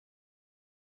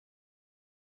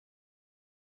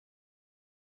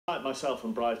Myself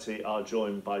and Brighty are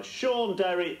joined by Shaun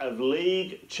Derry of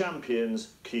League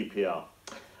Champions QPR.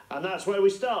 And that's where we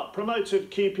start.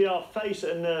 Promoted QPR face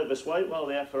a nervous wait while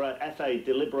the FA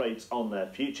deliberates on their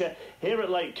future. Here at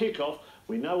Late Kickoff,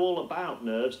 we know all about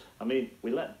nerves. I mean,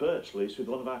 we let Birch loose with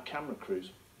one of our camera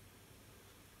crews.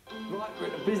 Right, we're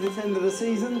at the business end of the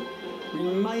season. We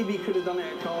maybe could have done it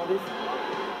at Cardiff.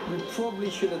 We probably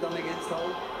should have done it against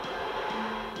Hull.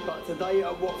 But today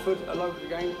at Watford, a local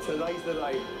game, today's the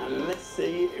day. And let's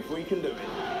see if we can do it.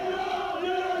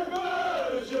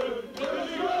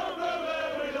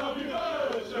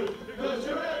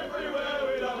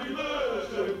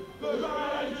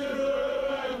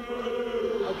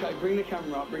 Okay, bring the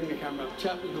camera up, bring the camera up.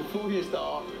 Chappers, before you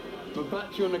start, my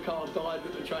battery on the car died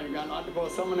at the training ground. I had to borrow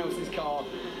someone else's car,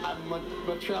 and my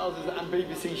trousers and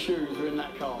BBC shoes were in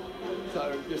that car.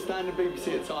 So your standard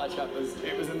BBC attire, Chappers,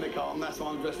 it was in the car, and that's why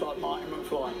I'm dressed like Martin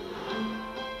McFly.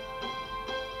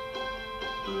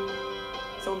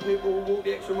 Some people will walk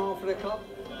the extra mile for the club.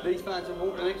 These fans have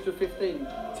walked an extra 15.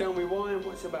 Tell me why and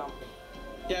what it's about.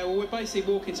 Yeah, well, we're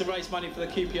basically walking to raise money for the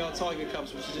QPR Tiger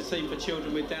Cubs, which is a team for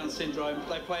children with Down Syndrome.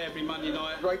 They play every Monday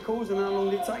night. Great cause, and how long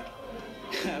did it take?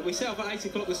 We set off at 8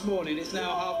 o'clock this morning. It's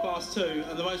now 2:30,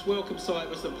 and the most welcome sight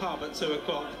was the pub at 2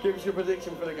 o'clock. Give us your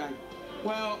prediction for the game.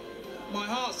 Well, my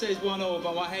heart says 1-1,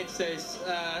 but my head says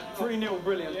 3-0,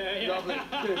 brilliant. Yeah. Lovely.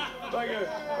 Good. Thank you.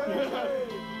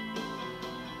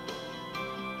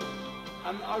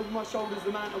 And over my shoulders,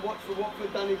 the man to watch for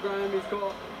Watford, Danny Graham. He's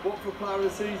got Watford Player of the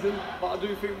Season, but I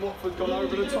do think Watford's gone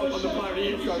over the top on the Player of the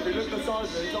Year trophy. Look at the size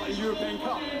of it. It's like a European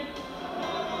Cup.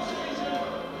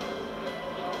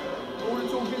 All the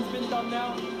talking's been done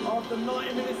now. After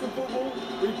 90 minutes of football,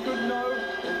 we could know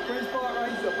if Queen's Park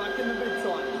Rangers are back in the big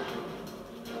time.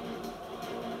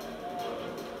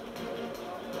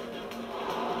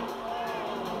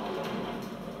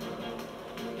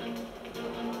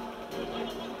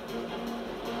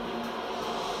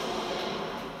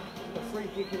 A free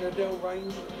kick in Adel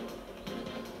range.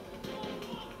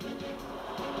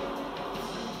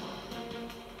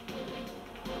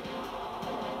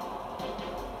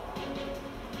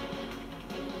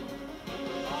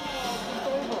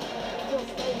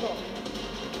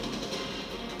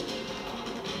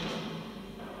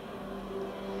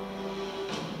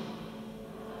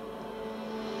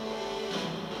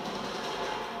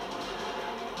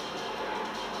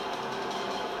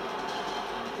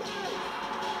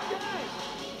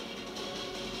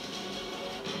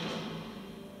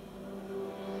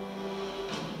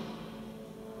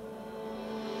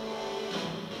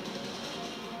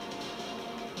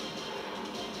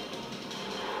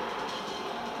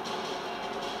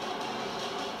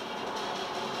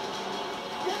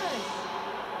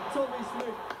 Tommy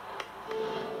Smith.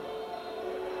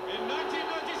 In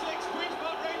 1996, Queen's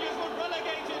Park Rangers were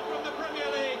relegated from the Premier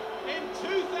League. In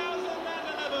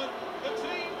 2011, the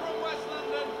team from West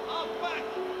London are back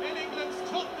in England's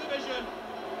top division.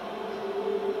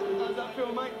 How's that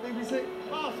feel, mate? BBC?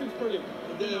 Oh, it's brilliant.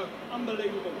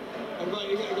 Unbelievable. I'm glad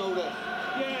you get a goal there.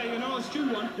 Yeah, you know, it's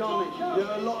due one. Johnny, there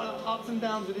are a lot of ups and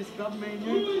downs with this club, me and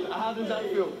you. How does that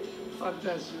feel?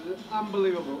 Fantastic,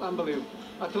 unbelievable, unbelievable.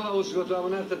 I thought I was going to have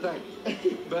an heart attack,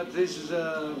 but this is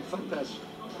fantastic.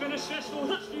 It's been a stressful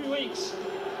last few weeks,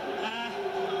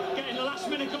 getting the last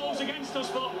minute goals against us,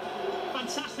 but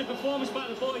fantastic performance by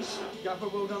the boys. Gaffer,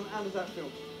 well done. How does that feel?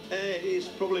 It's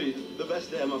probably the best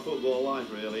day of my football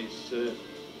life, really. It's,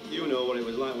 you know what it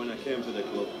was like when I came to the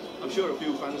club. I'm sure a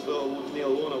few fans thought,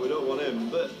 Neil Warner, we don't want him,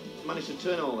 but managed to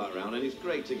turn all that round, and it's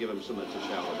great to give him something to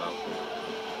shout about.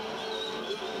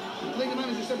 Like the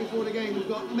manager said before the game, we've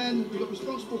got men, we've got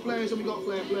responsible players, and we've got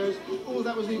flair players. All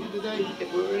that was needed today.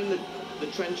 If we were in the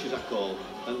trenches, I call,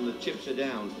 and the chips are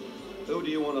down, who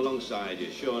do you want alongside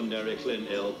you? Shaun Derry, Clint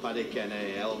Hill, Paddy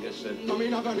Kenny, Helgeson. I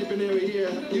mean, I've only been here a year.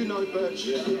 You know, Birch.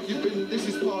 Yeah. You've been. This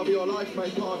is part of your life,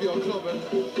 mate. Part of your club, and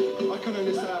I can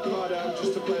only say how proud I am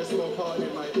just to play a small part in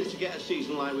it, mate. To get a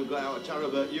season like we've got out of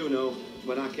Taarabt, you know,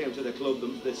 when I came to the club,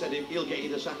 they said he'll get you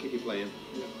the sack if you play him.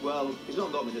 Yeah. Well, he's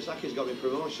not got me the sack. He's got me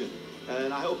promotion,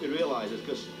 and I hope he realises,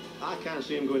 because I can't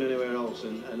see him going anywhere else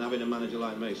and having a manager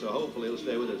like me, so hopefully he'll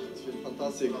stay with us. It's been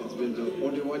fantastic. It's been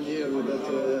only 1 year that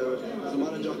the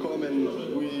manager come, and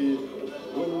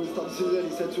when we started the season,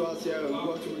 he said to us, yeah, we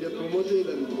want to get promoted,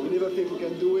 and we never think we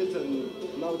can do it,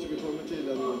 and now to be promoted,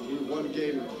 and we won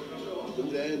game in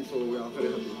the end, so we are very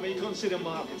happy. When you consider,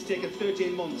 Mark, it's taken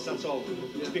 13 months, that's all,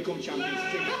 to become champions.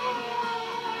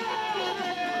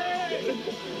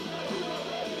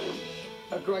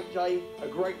 A great day, a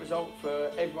great result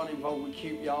for everyone involved with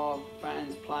QPR,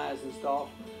 fans, players and staff.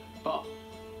 But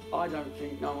I don't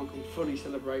think no one can fully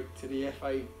celebrate till the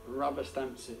FA rubber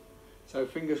stamps it. So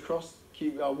fingers crossed,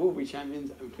 QPR will be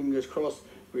champions, and fingers crossed,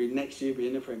 we'll next year be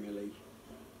in the Premier League.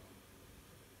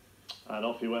 And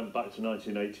off he went back to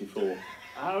 1984.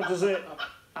 How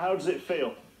does it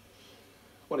feel?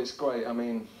 Well, it's great. I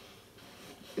mean,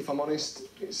 if I'm honest,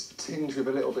 it's tinged with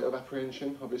a little bit of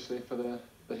apprehension, obviously, for the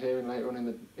hearing later on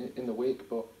in the week.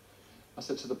 But I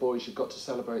said to the boys, you've got to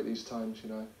celebrate these times, you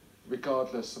know,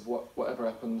 regardless of whatever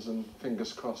happens, and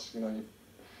fingers crossed, you know,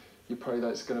 you pray that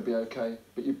it's going to be okay.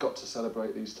 But you've got to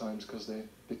celebrate these times because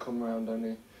they come around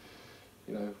only,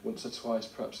 you know, once or twice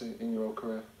perhaps in your whole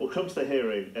career. We'll come to the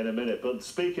hearing in a minute, but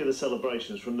speaking of the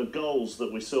celebrations, from the goals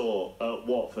that we saw at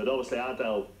Watford, obviously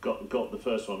Adel got the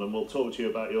first one, and we'll talk to you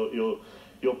about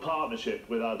your partnership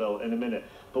with Adel in a minute.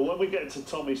 But when we get to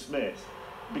Tommy Smith,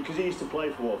 because he used to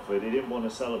play for Watford, he didn't want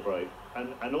to celebrate,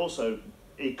 and also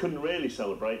he couldn't really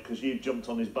celebrate because you jumped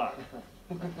on his back.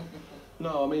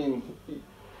 No, I mean,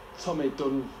 Tommy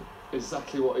done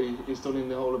exactly what he's done in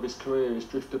the whole of his career. He's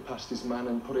drifted past his man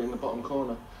and put it in the bottom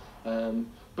corner.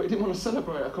 But he didn't want to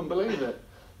celebrate, I couldn't believe it.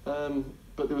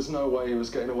 But there was no way he was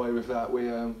getting away with that.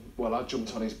 Well, I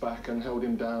jumped on his back and held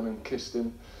him down and kissed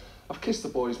him. I've kissed the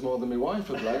boys more than my wife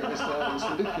of late. It's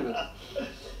ridiculous.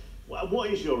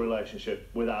 What is your relationship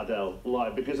with Adel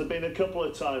like? Because there have been a couple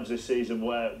of times this season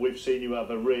where we've seen you have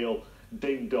a real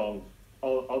ding-dong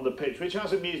on the pitch, which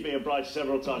has amused me and Brighton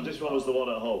several times. This one was the one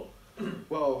at Hull.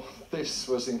 Well, this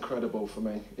was incredible for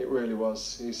me. It really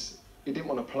was. He didn't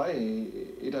want to play.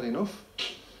 He'd had enough.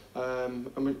 I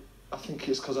think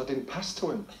it's because I didn't pass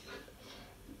to him.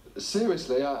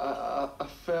 Seriously, I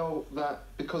felt that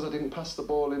because I didn't pass the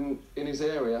ball in his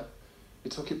area, he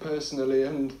took it personally,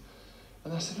 and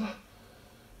I said,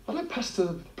 I don't pass to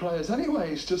the players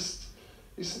anyway.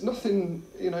 It's nothing,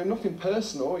 you know, nothing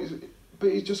personal.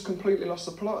 But he just completely lost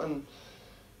the plot, and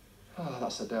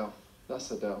that's Adel. That's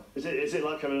Adel. Is it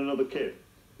like having another kid?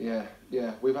 Yeah.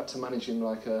 We've had to manage him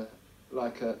like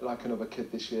another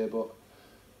kid this year, but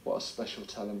what a special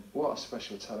talent! What a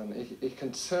special talent! He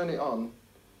can turn it on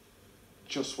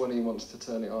just when he wants to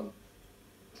turn it on.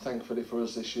 Thankfully for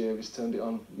us this year, he's turned it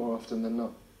on more often than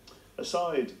not.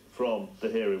 Aside from the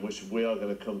hearing, which we are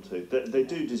going to come to, they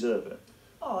do deserve it.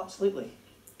 Oh, absolutely.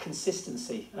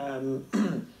 Consistency.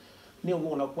 Neil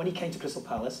Warnock, when he came to Crystal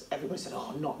Palace, everybody said,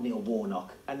 oh, not Neil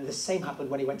Warnock. And the same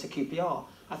happened when he went to QPR.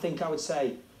 I think I would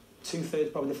say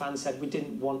 2/3 probably the fans said, we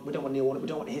don't want Neil Warnock, we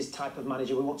don't want his type of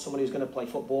manager, we want someone who's going to play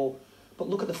football. But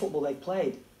look at the football they've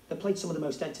played. They've played some of the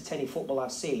most entertaining football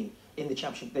I've seen in the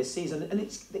Championship this season, and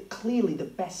it's clearly the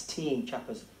best team,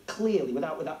 chappers. Clearly,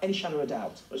 without any shadow of a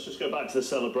doubt. Let's just go back to the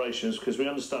celebrations, because we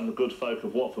understand the good folk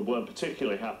of Watford weren't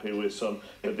particularly happy with some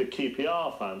of the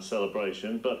QPR fans'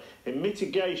 celebration, but in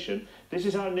mitigation, this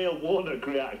is how Neil Warnock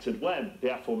reacted when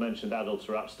the aforementioned Adel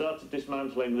Taarabt started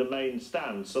dismantling the main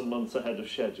stand some months ahead of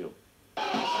schedule.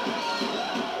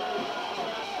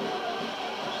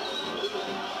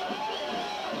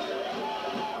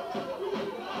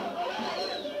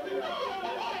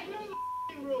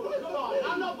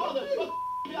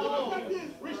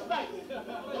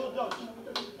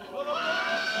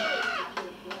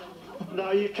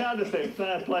 Now you kind of think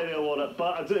fair play Neil Warnock,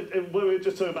 but when we were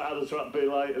just talking about Adel Taarabt being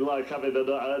like having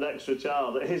an extra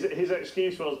child, his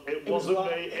excuse was it wasn't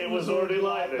me, it was already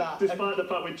like this, despite the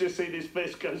fact we'd just seen his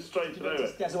fist go straight through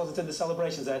it. Yes, I wasn't in the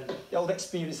celebrations then. The old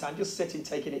experienced hand, just sitting,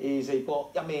 taking it easy.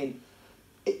 But I mean,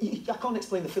 I can't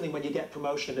explain the feeling when you get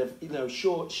promotion of, you know,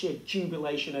 sheer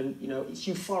jubilation, and you know it's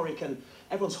euphoric and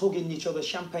everyone's hugging each other,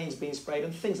 champagne's being sprayed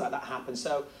and things like that happen.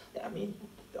 So I mean,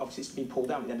 obviously it's been pulled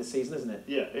down at the end of the season, isn't it?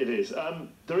 Yeah, it is.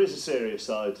 There is a serious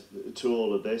side to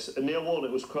all of this. And Neil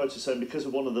Warnock was quoted saying, because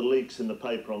of one of the leaks in the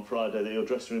paper on Friday, that your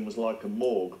dressing room was like a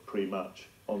morgue pre-match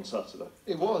on Saturday.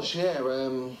 It was, yeah.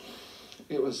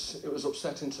 It was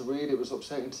upsetting to read. It was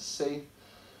upsetting to see,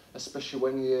 especially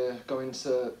when you're going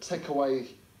to take away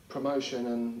promotion,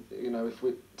 and you know, if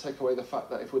we take away the fact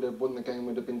that if we'd have won the game,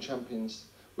 we'd have been champions.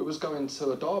 We was going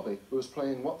to a derby. We was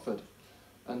playing Watford.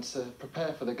 And to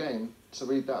prepare for the game, to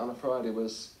read that on a Friday it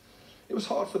was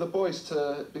hard for the boys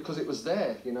to, because it was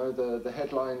there, you know, the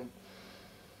headline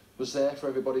was there for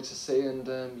everybody to see, and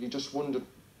you just wondered,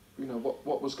 you know,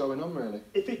 what was going on really.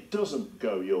 If it doesn't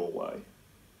go your way,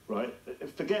 right,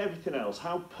 forget everything else,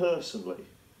 how personally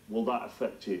will that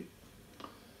affect you?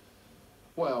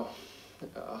 Well,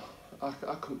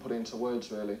 I couldn't put it into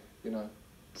words really, you know.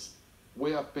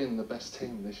 We have been the best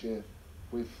team this year.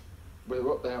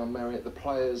 We're up there on merit, the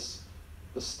players,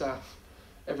 the staff,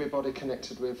 everybody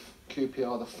connected with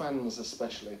QPR, the fans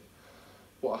especially.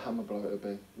 What a hammer blow it would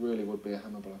be, really would be a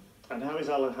hammer blow. And how is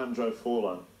Alejandro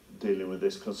Forlan dealing with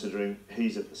this, considering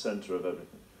he's at the centre of everything?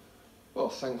 Well,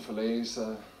 thankfully he's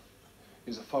a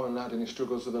foreign lad and he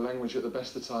struggles with the language at the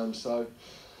best of times. So,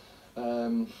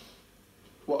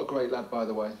 what a great lad, by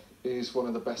the way. He's one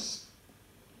of the best.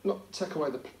 Not take away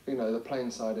the playing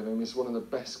side of him. He's one of the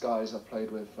best guys I've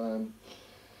played with.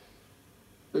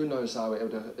 Who knows how it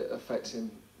would affect him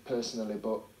personally,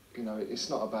 but it's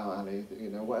not about Ali.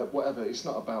 Whatever. It's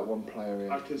not about one player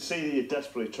here. I can see that you're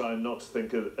desperately trying not to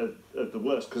think of the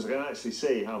worst, because I can actually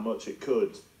see how much it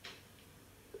could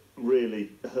really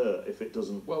hurt if it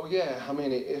doesn't. Well, yeah. I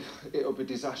mean, it'll be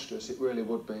disastrous. It really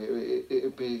would be.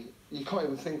 It'd be. You can't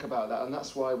even think about that, and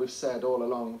that's why we've said all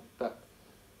along that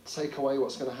take away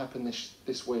what's going to happen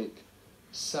this week,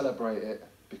 celebrate it,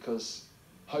 because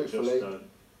hopefully,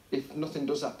 if nothing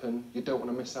does happen, you don't want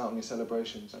to miss out on your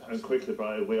celebrations. And quickly,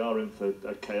 Brian, we are in for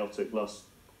a chaotic last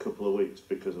couple of weeks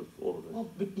because of all of this. Well,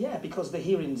 yeah, because the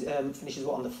hearing finishes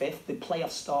on the 5th, the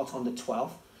playoffs start on the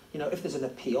 12th. If there's an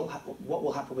appeal, what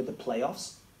will happen with the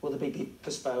playoffs? Will they be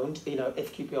postponed?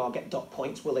 If QPR get dot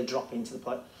points, will they drop into the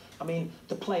play? I mean,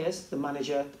 the players, the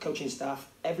manager, the coaching staff,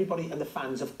 everybody and the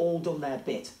fans have all done their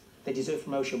bit. They deserve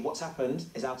promotion. What's happened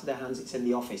is out of their hands, it's in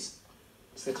the office.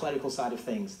 It's the clerical side of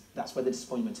things. That's where the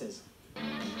disappointment is.